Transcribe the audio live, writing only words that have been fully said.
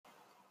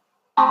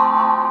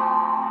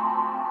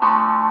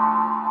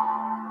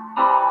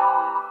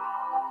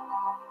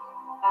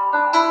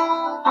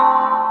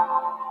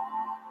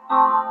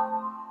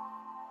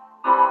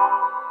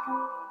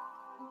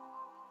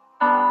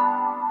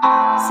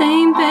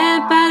Same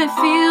bed, but it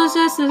feels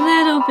just a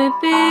little bit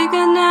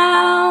bigger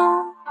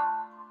now.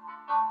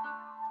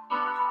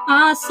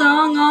 Our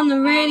song on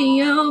the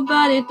radio,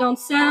 but it don't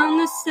sound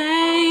the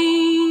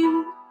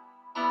same.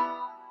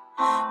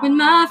 When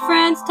my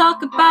friends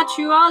talk about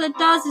you, all it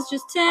does is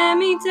just tear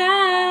me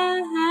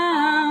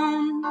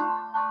down.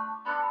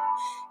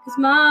 'Cause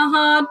my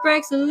heart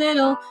breaks a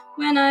little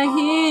when I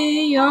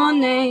hear your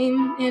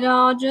name. It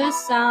all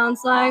just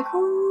sounds like ooh,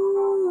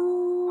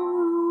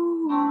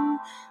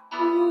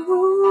 ooh,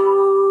 ooh.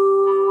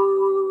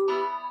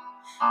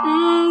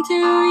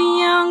 Too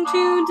young,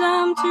 too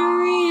dumb to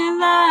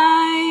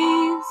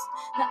realize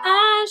that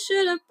I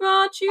should have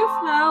brought you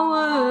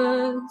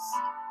flowers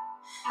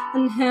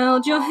and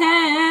held your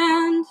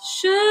hand.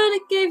 Should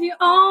have gave you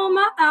all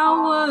my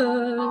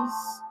hours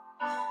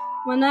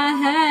when I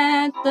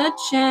had the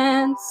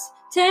chance.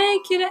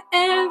 Take you to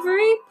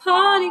every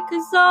party,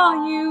 'cause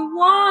all you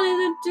wanted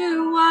to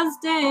do was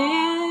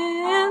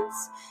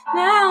dance.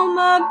 Now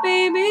my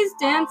baby's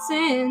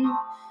dancing,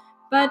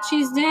 but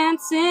she's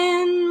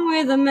dancing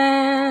with a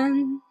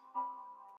man.